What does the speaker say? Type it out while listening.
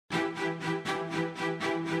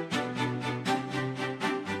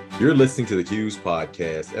You're listening to the Q's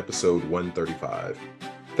Podcast, episode 135.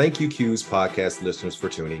 Thank you, Q's Podcast listeners, for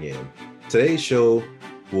tuning in. Today's show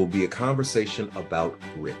will be a conversation about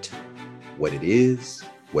grit, what it is,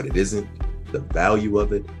 what it isn't, the value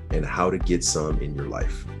of it, and how to get some in your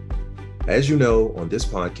life. As you know, on this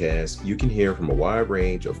podcast, you can hear from a wide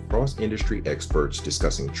range of cross-industry experts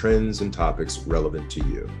discussing trends and topics relevant to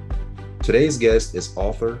you. Today's guest is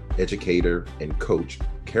author, educator, and coach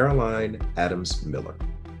Caroline Adams Miller.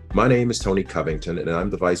 My name is Tony Covington, and I'm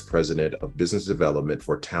the Vice President of Business Development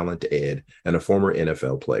for Talent Ed and a former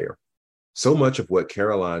NFL player. So much of what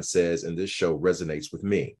Caroline says in this show resonates with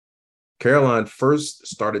me. Caroline first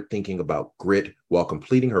started thinking about grit while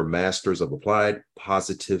completing her Master's of Applied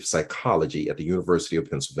Positive Psychology at the University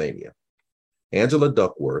of Pennsylvania. Angela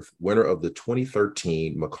Duckworth, winner of the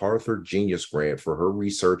 2013 MacArthur Genius Grant for her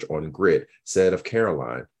research on grit, said of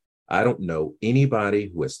Caroline, "I don't know anybody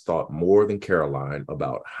who has thought more than Caroline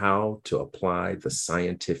about how to apply the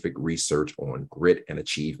scientific research on grit and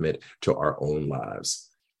achievement to our own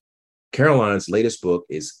lives." Caroline's latest book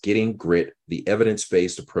is Getting Grit, the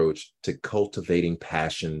Evidence-Based Approach to Cultivating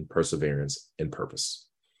Passion, Perseverance, and Purpose.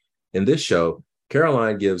 In this show,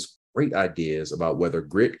 Caroline gives great ideas about whether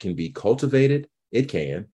grit can be cultivated, it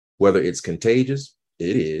can, whether it's contagious,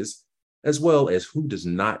 it is, as well as who does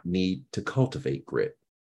not need to cultivate grit.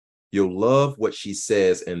 You'll love what she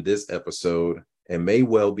says in this episode and may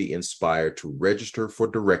well be inspired to register for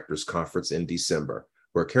Directors Conference in December,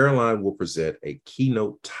 where Caroline will present a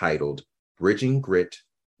keynote titled Bridging Grit,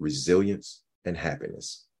 Resilience, and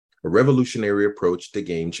Happiness, a revolutionary approach to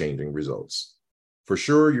game-changing results. For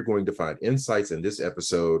sure, you're going to find insights in this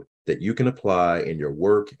episode that you can apply in your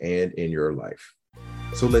work and in your life.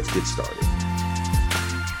 So let's get started.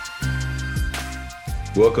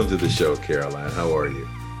 Welcome to the show, Caroline. How are you?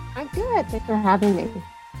 I'm good. Thanks for having me.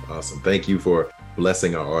 Awesome. Thank you for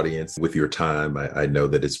blessing our audience with your time. I know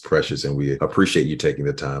that it's precious, and we appreciate you taking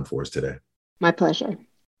the time for us today. My pleasure.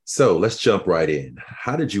 So let's jump right in.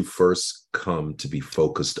 How did you first come to be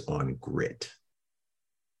focused on grit?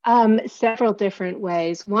 Several different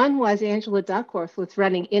ways. One was Angela Duckworth was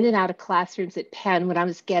running in and out of classrooms at Penn when I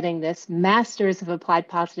was getting this Master's of Applied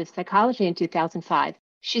Positive Psychology in 2005.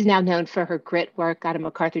 She's now known for her grit work, got a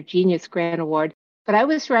MacArthur Genius Grant Award. But I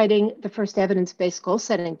was writing the first evidence-based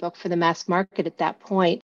goal-setting book for the mass market at that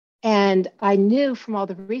point. And I knew from all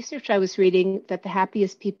the research I was reading that the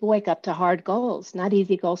happiest people wake up to hard goals, not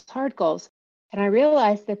easy goals, hard goals. And I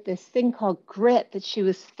realized that this thing called grit that she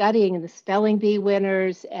was studying in the spelling bee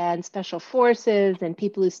winners and special forces and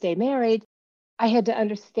people who stay married, I had to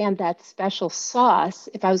understand that special sauce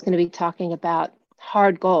if I was going to be talking about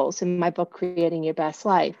hard goals in my book, Creating Your Best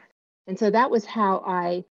Life. And so that was how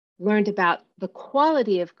I learned about the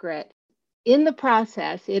quality of grit. In the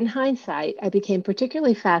process, in hindsight, I became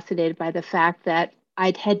particularly fascinated by the fact that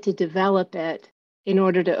I'd had to develop it in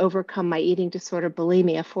order to overcome my eating disorder,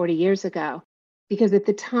 bulimia, 40 years ago. Because at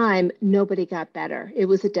the time, nobody got better. It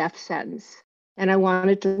was a death sentence. And I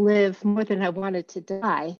wanted to live more than I wanted to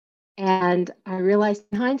die. And I realized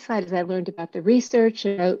in hindsight, as I learned about the research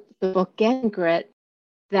and wrote the book, Getting Grit,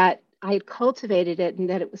 that I had cultivated it and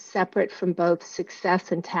that it was separate from both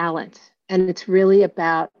success and talent. And it's really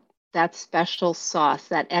about that special sauce,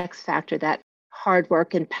 that X factor, that hard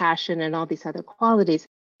work and passion and all these other qualities.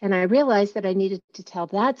 And I realized that I needed to tell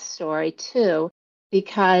that story too,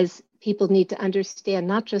 because people need to understand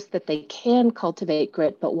not just that they can cultivate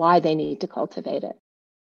grit, but why they need to cultivate it.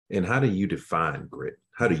 And how do you define grit?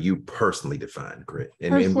 How do you personally define grit?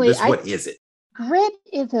 And what is it? Grit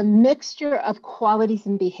is a mixture of qualities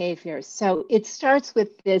and behaviors. So it starts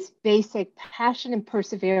with this basic passion and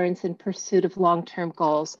perseverance in pursuit of long-term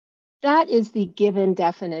goals. That is the given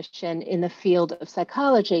definition in the field of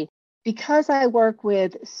psychology. Because I work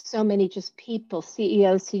with so many just people,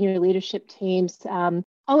 CEOs, senior leadership teams,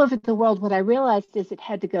 all over the world, what I realized is it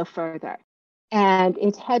had to go further. And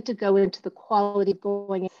it had to go into the quality of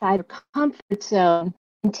going inside a comfort zone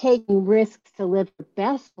and taking risks to live the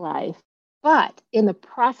best life. But in the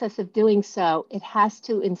process of doing so, it has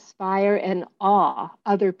to inspire and awe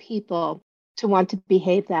other people to want to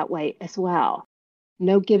behave that way as well.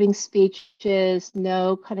 No giving speeches,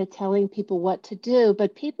 no kind of telling people what to do,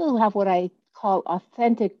 but people who have what I call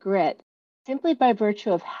authentic grit, simply by virtue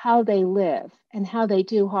of how they live and how they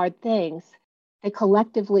do hard things, they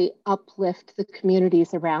collectively uplift the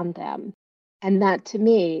communities around them. And that, to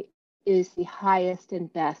me, is the highest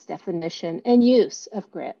and best definition and use of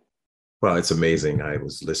grit. Well, it's amazing. I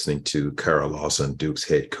was listening to Kara Lawson, Duke's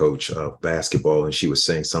head coach of basketball, and she was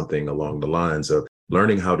saying something along the lines of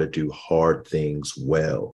learning how to do hard things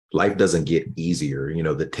well. Life doesn't get easier.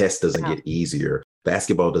 The test doesn't get easier.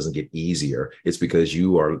 basketball doesn't get easier. It's because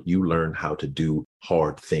you learn how to do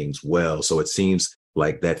hard things well. So it seems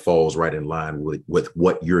like that falls right in line with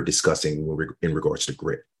what you're discussing in regards to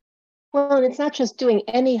grit. Well, and it's not just doing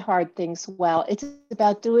any hard things well. It's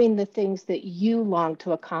about doing the things that you long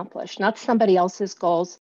to accomplish, not somebody else's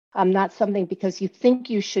goals, not something because you think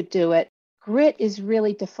you should do it. Grit is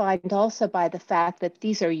really defined also by the fact that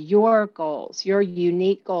these are your goals, your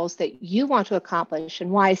unique goals that you want to accomplish.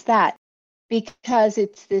 And why is that? Because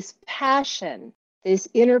it's this passion, this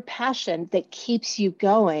inner passion that keeps you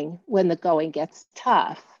going when the going gets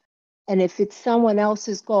tough. And if it's someone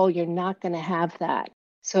else's goal, you're not going to have that.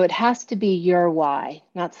 So it has to be your why,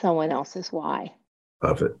 not someone else's why.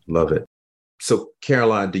 Love it. Love it. So,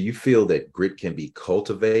 Caroline, do you feel that grit can be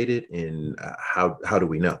cultivated, and how do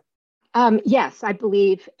we know? Yes, I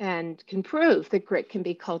believe and can prove that grit can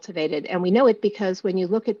be cultivated. And we know it because when you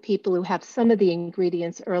look at people who have some of the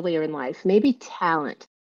ingredients earlier in life, maybe talent,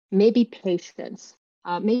 maybe patience,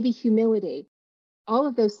 maybe humility, all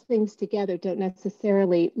of those things together don't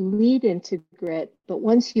necessarily lead into grit. But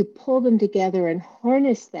once you pull them together and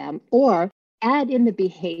harness them, or add in the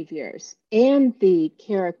behaviors and the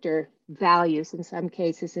character values, in some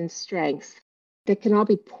cases, and strengths, that can all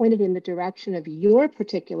be pointed in the direction of your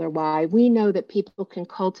particular why, we know that people can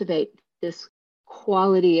cultivate this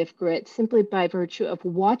quality of grit simply by virtue of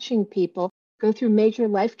watching people go through major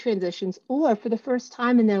life transitions, or for the first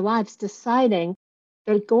time in their lives deciding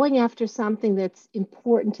that going after something that's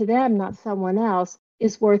important to them, not someone else,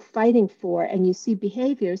 is worth fighting for. And you see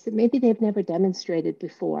behaviors that maybe they've never demonstrated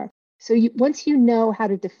before. So once you know how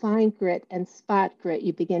to define grit and spot grit,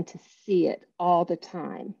 you begin to see it all the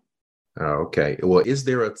time. Okay. Well, is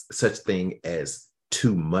there such thing as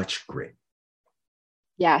too much grit?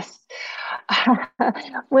 Yes.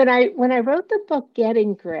 When I wrote the book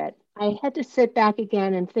Getting Grit, I had to sit back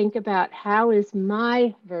again and think about how is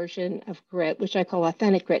my version of grit, which I call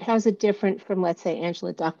authentic grit, how is it different from, let's say,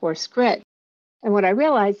 Angela Duckworth's grit? And what I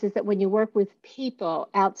realized is that when you work with people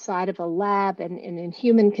outside of a lab and in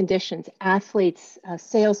human conditions, athletes,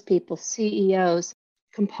 salespeople, CEOs,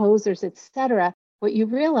 composers, etc., what you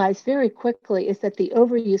realize very quickly is that the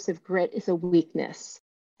overuse of grit is a weakness.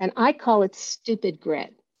 And I call it stupid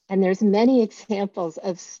grit. And there's many examples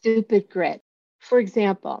of stupid grit. For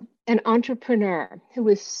example, an entrepreneur who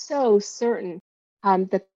is so certain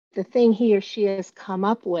that the thing he or she has come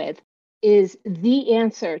up with is the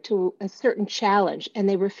answer to a certain challenge, and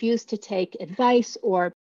they refuse to take advice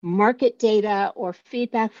or market data or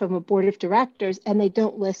feedback from a board of directors, and they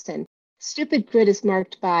don't listen. Stupid grit is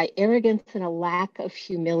marked by arrogance and a lack of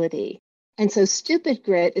humility. And so stupid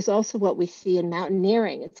grit is also what we see in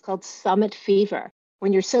mountaineering. It's called summit fever.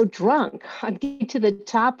 When you're so drunk on getting to the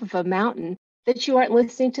top of a mountain that you aren't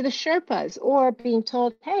listening to the Sherpas or being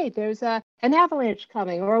told, hey, there's an avalanche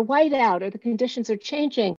coming or a whiteout or the conditions are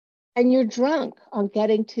changing, and you're drunk on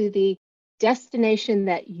getting to the destination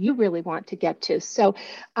that you really want to get to. So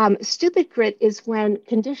stupid grit is when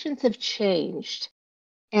conditions have changed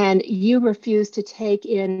and you refuse to take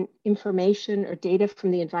in information or data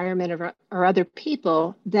from the environment or other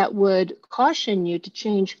people that would caution you to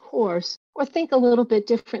change course or think a little bit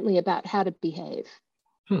differently about how to behave.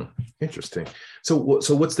 Interesting. So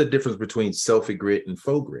what's the difference between selfie grit and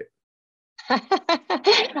faux grit?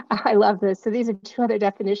 I love this. So these are two other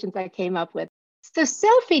definitions I came up with. So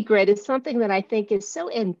selfie grit is something that I think is so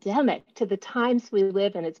endemic to the times we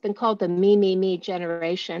live in. It's been called the me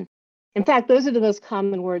generation. In fact, those are the most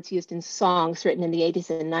common words used in songs written in the 80s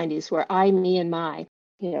and 90s, where I, me, and my.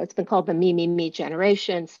 It's been called the me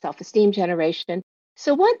generation, self-esteem generation.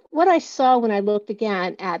 So what I saw when I looked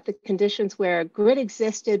again at the conditions where grit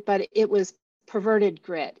existed, but it was perverted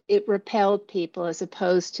grit, it repelled people as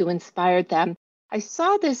opposed to inspired them. I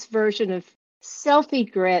saw this version of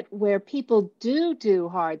selfie grit where people do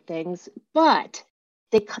hard things, but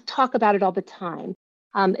they talk about it all the time.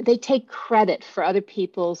 They take credit for other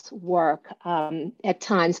people's work at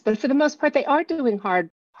times, but for the most part, they are doing hard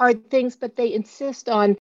things, but they insist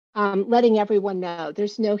on letting everyone know.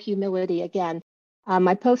 There's no humility again.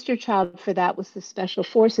 My poster child for that was the Special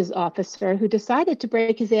Forces officer who decided to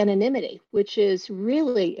break his anonymity, which is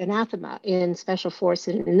really anathema in Special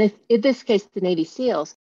Forces, and in this case, the Navy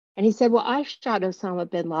SEALs. And he said, well, I shot Osama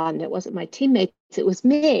bin Laden. It wasn't my teammates, it was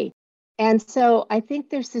me. And so I think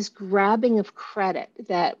there's this grabbing of credit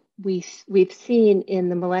that we've seen in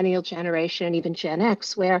the millennial generation and even Gen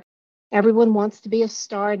X, where everyone wants to be a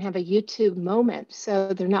star and have a YouTube moment. So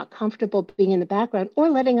they're not comfortable being in the background or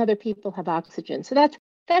letting other people have oxygen. So that's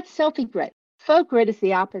selfie grit. Faux grit is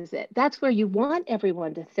the opposite. That's where you want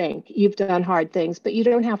everyone to think you've done hard things, but you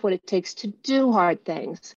don't have what it takes to do hard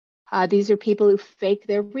things. These are people who fake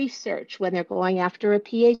their research when they're going after a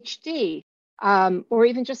PhD, or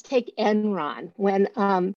even just take Enron when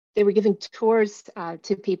they were giving tours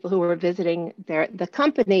to people who were visiting the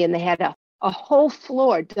company, and they had a whole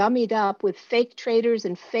floor dummied up with fake traders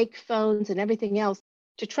and fake phones and everything else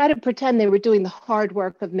to try to pretend they were doing the hard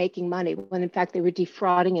work of making money when in fact they were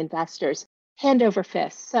defrauding investors hand over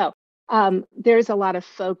fist. So there's a lot of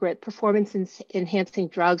faux grit, performance enhancing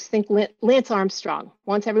drugs. Think Lance Armstrong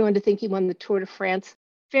wants everyone to think he won the Tour de France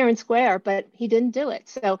fair and square, but he didn't do it.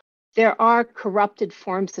 So there are corrupted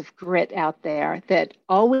forms of grit out there that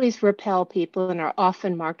always repel people and are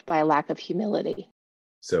often marked by a lack of humility.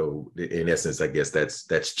 So in essence, I guess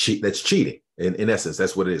that's cheating. In essence,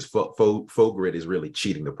 that's what it is. Faux grit is really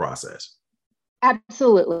cheating the process.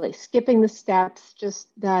 Absolutely. Skipping the steps, just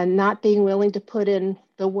not being willing to put in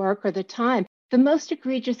the work or the time. The most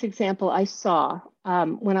egregious example I saw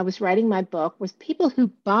when I was writing my book was people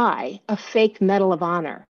who buy a fake Medal of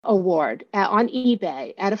Honor award on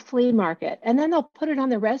eBay at a flea market, and then they'll put it on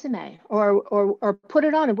their resume or put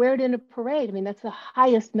it on and wear it in a parade. I mean, that's the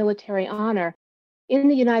highest military honor in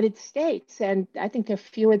the United States. And I think there are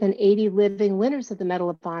fewer than 80 living winners of the Medal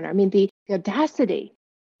of Honor. I mean, the audacity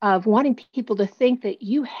of wanting people to think that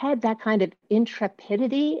you had that kind of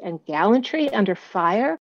intrepidity and gallantry under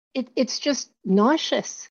fire, it's just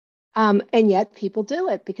nauseous. And yet people do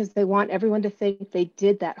it because they want everyone to think they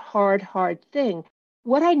did that hard thing.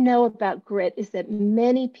 What I know about grit is that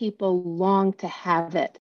many people long to have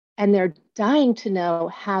it, and they're dying to know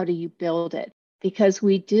how do you build it, because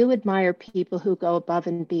we do admire people who go above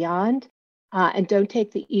and beyond and don't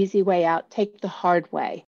take the easy way out, take the hard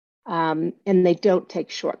way. And they don't take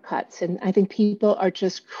shortcuts. And I think people are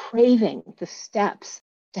just craving the steps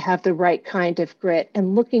to have the right kind of grit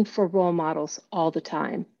and looking for role models all the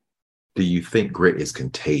time. Do you think grit is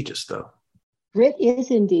contagious, though? Grit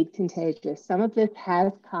is indeed contagious. Some of this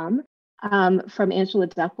has come from Angela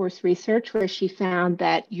Duckworth's research, where she found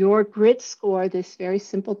that your grit score, this very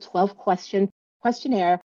simple 12-question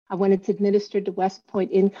questionnaire, when it's administered to West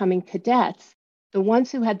Point incoming cadets, the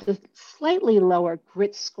ones who had the slightly lower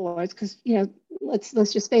grit scores, because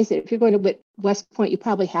let's just face it, if you're going to West Point, you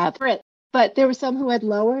probably have grit. But there were some who had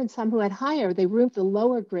lower and some who had higher. They roomed the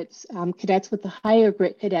lower grit cadets with the higher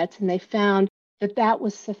grit cadets, and they found that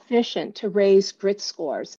was sufficient to raise grit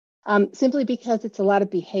scores, simply because it's a lot of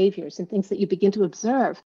behaviors and things that you begin to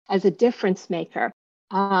observe as a difference maker.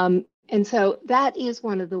 And so that is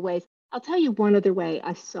one of the ways. I'll tell you one other way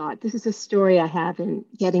I saw it. This is a story I have in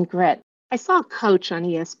Getting Grit. I saw a coach on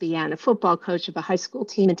ESPN, a football coach of a high school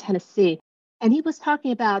team in Tennessee, and he was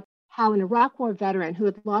talking about how an Iraq War veteran who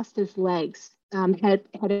had lost his legs had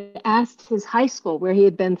asked his high school, where he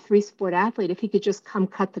had been 3-sport athlete, if he could just come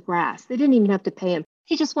cut the grass. They didn't even have to pay him.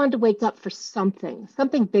 He just wanted to wake up for something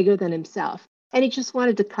bigger than himself. And he just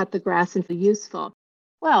wanted to cut the grass and be useful.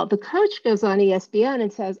 Well, the coach goes on ESPN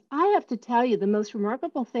and says, I have to tell you, the most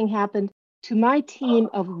remarkable thing happened to my team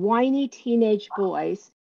of whiny teenage boys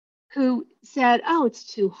who said, oh, it's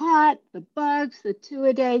too hot, the bugs, the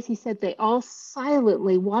two-a-days. He said they all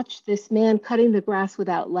silently watched this man cutting the grass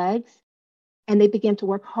without legs, and they began to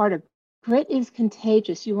work harder. Grit is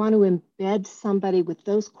contagious. You want to embed somebody with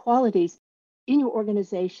those qualities in your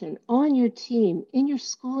organization, on your team, in your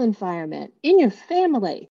school environment, in your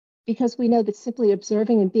family, because we know that simply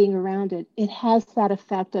observing and being around it, it has that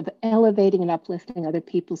effect of elevating and uplifting other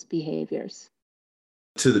people's behaviors.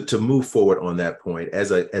 To move forward on that point,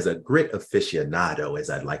 as a grit aficionado, as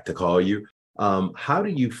I'd like to call you, how do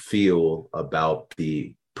you feel about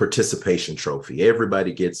the participation trophy?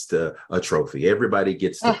 Everybody gets a trophy. Everybody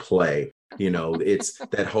gets to play. It's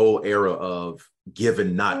that whole era of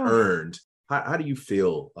given, not earned. How do you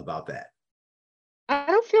feel about that? I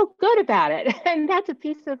don't feel good about it. And that's a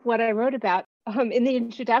piece of what I wrote about in the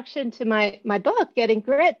introduction to my book, Getting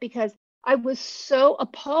Grit, because I was so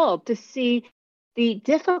appalled to see the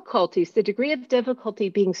difficulties, the degree of difficulty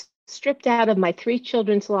being stripped out of my 3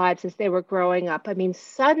 children's lives as they were growing up. I mean,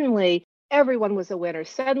 suddenly everyone was a winner.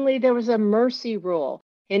 Suddenly there was a mercy rule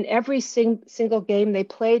in every single game they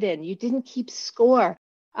played in. You didn't keep score.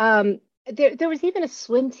 There was even a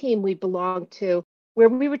swim team we belonged to where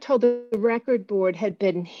we were told the record board had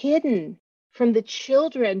been hidden from the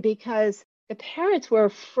children because the parents were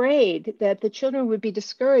afraid that the children would be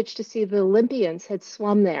discouraged to see the Olympians had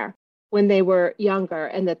swum there when they were younger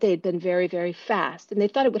and that they'd been very, very fast. And they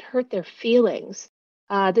thought it would hurt their feelings.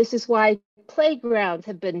 This is why playgrounds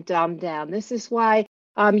have been dumbed down. This is why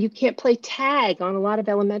you can't play tag on a lot of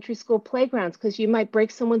elementary school playgrounds because you might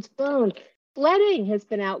break someone's bone. Sledding has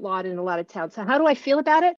been outlawed in a lot of towns. So how do I feel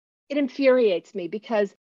about it? It infuriates me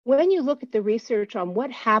because when you look at the research on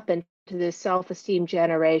what happened to this self-esteem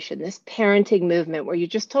generation, this parenting movement where you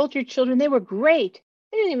just told your children they were great,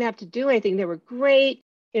 they didn't even have to do anything, they were great,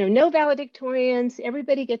 no valedictorians,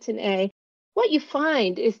 everybody gets an A. What you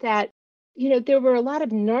find is that, there were a lot of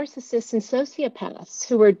narcissists and sociopaths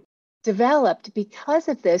who were developed because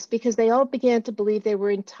of this, because they all began to believe they were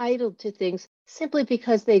entitled to things simply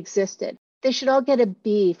because they existed. They should all get a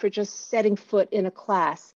B for just setting foot in a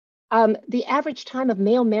class. The average time of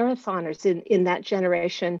male marathoners in that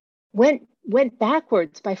generation went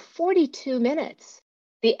backwards by 42 minutes.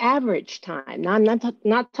 The average time. Now, I'm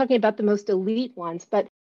not talking about the most elite ones, but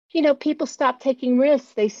people stopped taking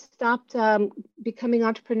risks. They stopped becoming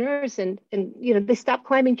entrepreneurs, and they stopped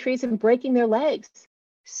climbing trees and breaking their legs.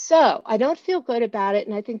 So I don't feel good about it,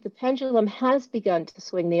 and I think the pendulum has begun to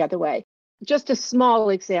swing the other way. Just a small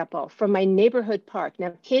example from my neighborhood park.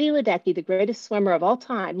 Now, Katie Ledecky, the greatest swimmer of all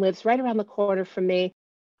time, lives right around the corner from me.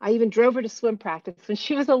 I even drove her to swim practice when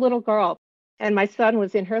she was a little girl, and my son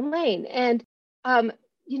was in her lane. And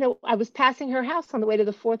I was passing her house on the way to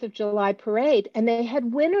the 4th of July parade, and they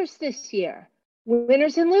had winners this year,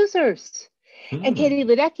 winners and losers. And Katie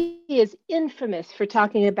Ledecky is infamous for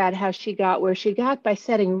talking about how she got where she got by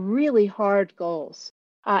setting really hard goals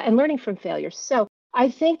and learning from failures. So I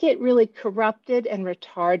think it really corrupted and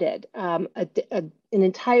retarded an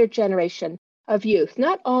entire generation of youth.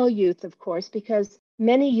 Not all youth, of course, because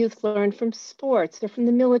many youth learn from sports or from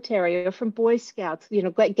the military or from Boy Scouts,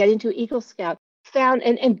 getting to Eagle Scout. Found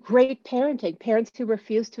and great parenting, parents who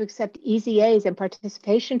refused to accept easy A's and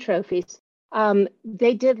participation trophies.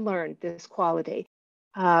 They did learn this quality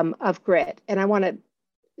of grit. And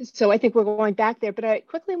so I think we're going back there, but I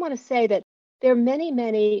quickly want to say that there are many,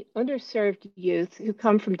 many underserved youth who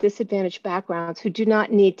come from disadvantaged backgrounds who do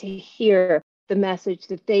not need to hear the message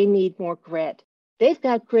that they need more grit. They've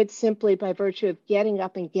got grit simply by virtue of getting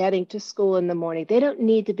up and getting to school in the morning. They don't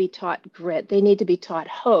need to be taught grit. They need to be taught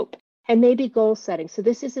hope and maybe goal setting. So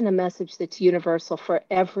this isn't a message that's universal for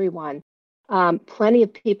everyone. Plenty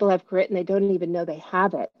of people have grit and they don't even know they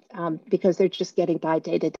have it because they're just getting by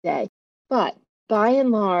day to day. But by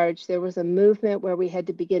and large, there was a movement where we had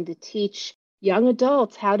to begin to teach young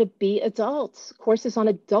adults how to be adults. Courses on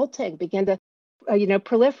adulting began to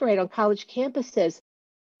proliferate on college campuses.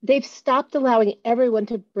 They've stopped allowing everyone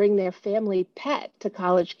to bring their family pet to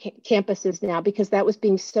college campuses now because that was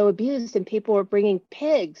being so abused, and people were bringing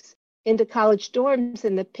pigs into college dorms,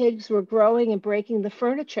 and the pigs were growing and breaking the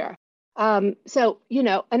furniture. So,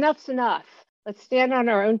 enough's enough. Let's stand on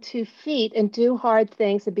our own 2 feet and do hard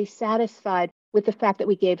things and be satisfied with the fact that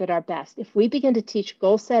we gave it our best. If we begin to teach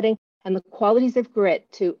goal setting and the qualities of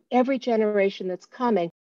grit to every generation that's coming,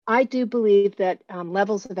 I do believe that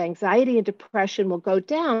levels of anxiety and depression will go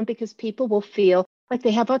down because people will feel like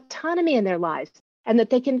they have autonomy in their lives and that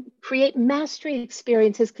they can create mastery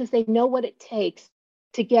experiences because they know what it takes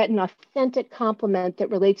to get an authentic compliment that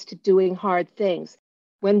relates to doing hard things.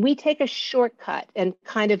 When we take a shortcut and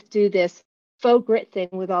kind of do this faux grit thing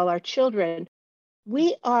with all our children,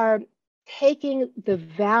 we are taking the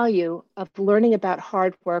value of learning about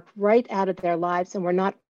hard work right out of their lives, and we're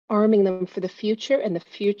not arming them for the future. And the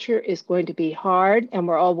future is going to be hard, and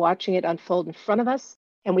we're all watching it unfold in front of us.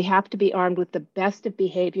 And we have to be armed with the best of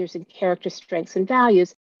behaviors and character strengths and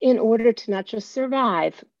values in order to not just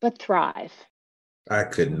survive, but thrive. I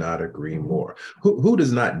could not agree more. Who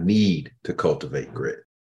does not need to cultivate grit?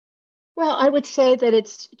 Well, I would say that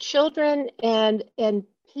it's children and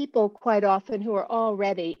people quite often who are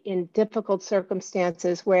already in difficult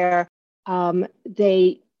circumstances where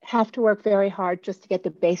they have to work very hard just to get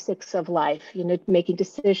the basics of life, making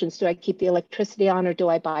decisions. Do I keep the electricity on or do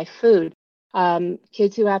I buy food?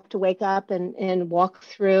 Kids who have to wake up and walk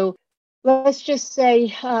through, let's just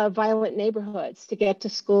say, violent neighborhoods to get to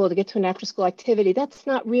school, to get to an after-school activity. That's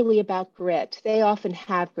not really about grit. They often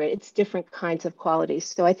have grit. It's different kinds of qualities.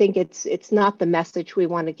 So I think it's not the message we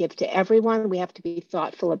want to give to everyone. We have to be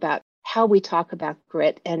thoughtful about how we talk about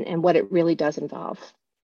grit and what it really does involve.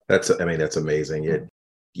 That's amazing.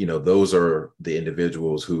 Those are the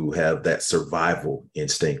individuals who have that survival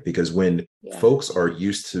instinct, because when folks are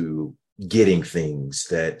used to getting things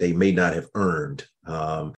that they may not have earned,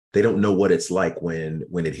 they don't know what it's like when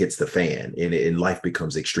it hits the fan and life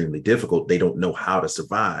becomes extremely difficult. They don't know how to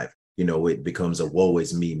survive. It becomes a woe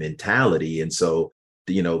is me mentality. And so,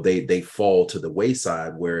 they fall to the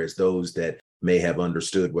wayside, whereas those that may have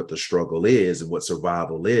understood what the struggle is and what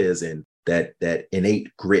survival is, and that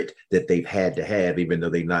innate grit that they've had to have, even though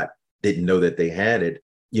they didn't know that they had it,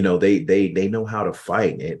 they know how to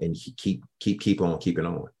fight and keep on keeping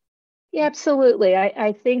on. Yeah, absolutely.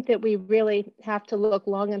 I think that we really have to look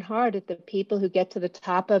long and hard at the people who get to the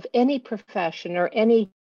top of any profession or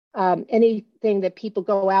anything that people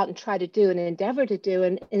go out and try to do and endeavor to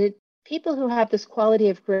do. People who have this quality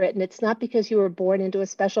of grit, and it's not because you were born into a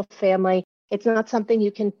special family. It's not something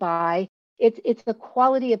you can buy. It's the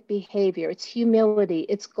quality of behavior. It's humility.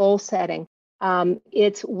 It's goal setting.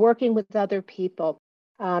 It's working with other people.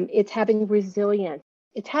 It's having resilience.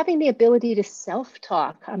 It's having the ability to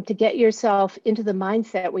self-talk, to get yourself into the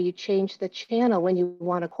mindset where you change the channel when you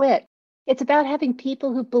want to quit. It's about having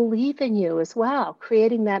people who believe in you as well,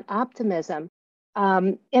 creating that optimism.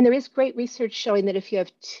 And there is great research showing that if you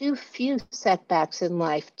have too few setbacks in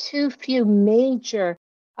life, too few major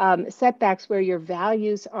setbacks where your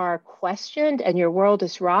values are questioned and your world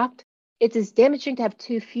is rocked, it's as damaging to have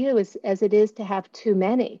too few as it is to have too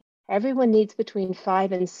many. Everyone needs between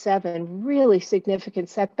 5 and 7 really significant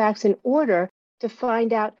setbacks in order to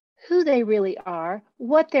find out who they really are,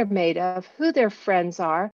 what they're made of, who their friends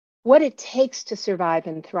are, what it takes to survive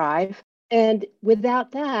and thrive. And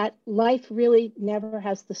without that, life really never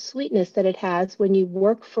has the sweetness that it has when you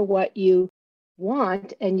work for what you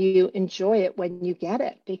want and you enjoy it when you get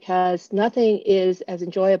it, because nothing is as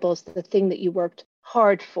enjoyable as the thing that you worked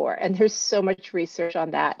hard for. And there's so much research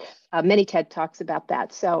on that. Many TED Talks about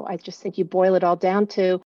that. So I just think you boil it all down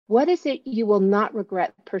to what is it you will not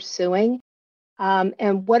regret pursuing?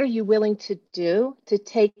 And what are you willing to do to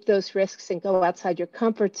take those risks and go outside your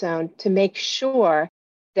comfort zone to make sure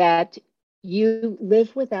that you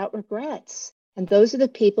live without regrets? And those are the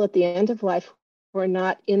people at the end of life who are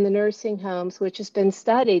not in the nursing homes, which has been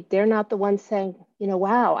studied. They're not the ones saying,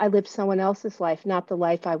 wow, I lived someone else's life, not the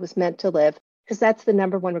life I was meant to live. Because that's the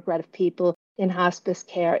number one regret of people in hospice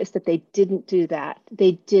care, is that they didn't do that.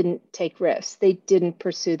 They didn't take risks. They didn't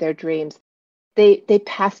pursue their dreams. They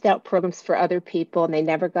passed out programs for other people and they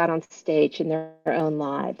never got on stage in their own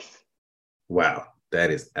lives. Wow, that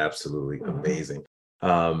is absolutely amazing.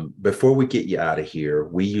 Before we get you out of here,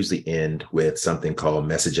 we usually end with something called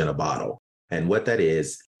Message in a Bottle. And what that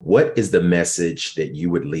is, what is the message that you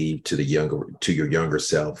would leave to your younger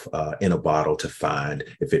self in a bottle to find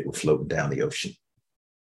if it were floating down the ocean?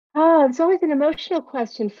 Oh, it's always an emotional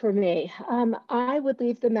question for me. I would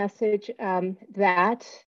leave the message that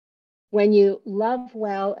when you love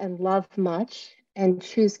well and love much and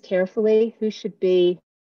choose carefully who should be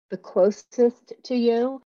the closest to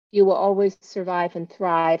you, you will always survive and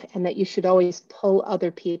thrive, and that you should always pull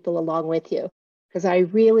other people along with you. Because I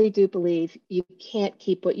really do believe you can't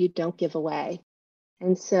keep what you don't give away.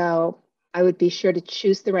 And so I would be sure to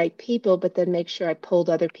choose the right people, but then make sure I pulled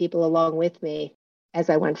other people along with me as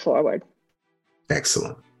I went forward.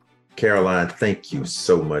 Excellent. Caroline, thank you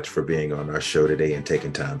so much for being on our show today and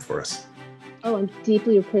taking time for us. Oh, I'm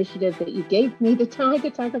deeply appreciative that you gave me the time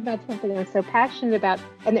to talk about something I'm so passionate about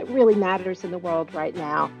and that really matters in the world right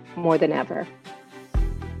now more than ever.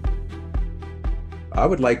 I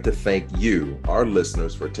would like to thank you, our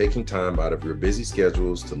listeners, for taking time out of your busy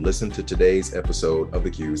schedules to listen to today's episode of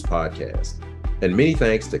the Q's podcast. And many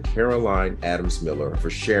thanks to Caroline Adams Miller for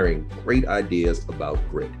sharing great ideas about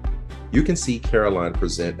grit. You can see Caroline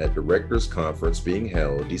present at Directors Conference being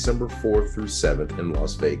held December 4th through 7th in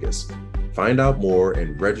Las Vegas. Find out more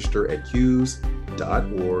and register at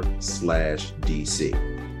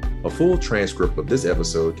qs.org/DC. A full transcript of this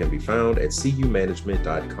episode can be found at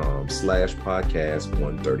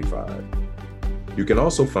cumanagement.com/podcast135. You can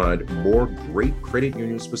also find more great credit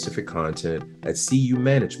union specific content at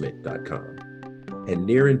cumanagement.com. And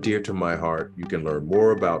near and dear to my heart, you can learn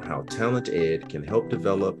more about how Talent Ed can help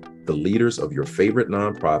develop the leaders of your favorite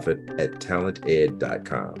nonprofit at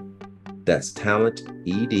talented.com. That's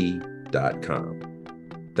talented.com.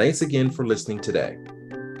 Thanks again for listening today.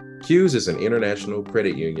 CUES is an international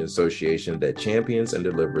credit union association that champions and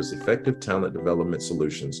delivers effective talent development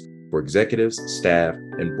solutions for executives, staff,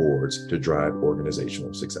 and boards to drive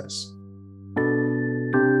organizational success.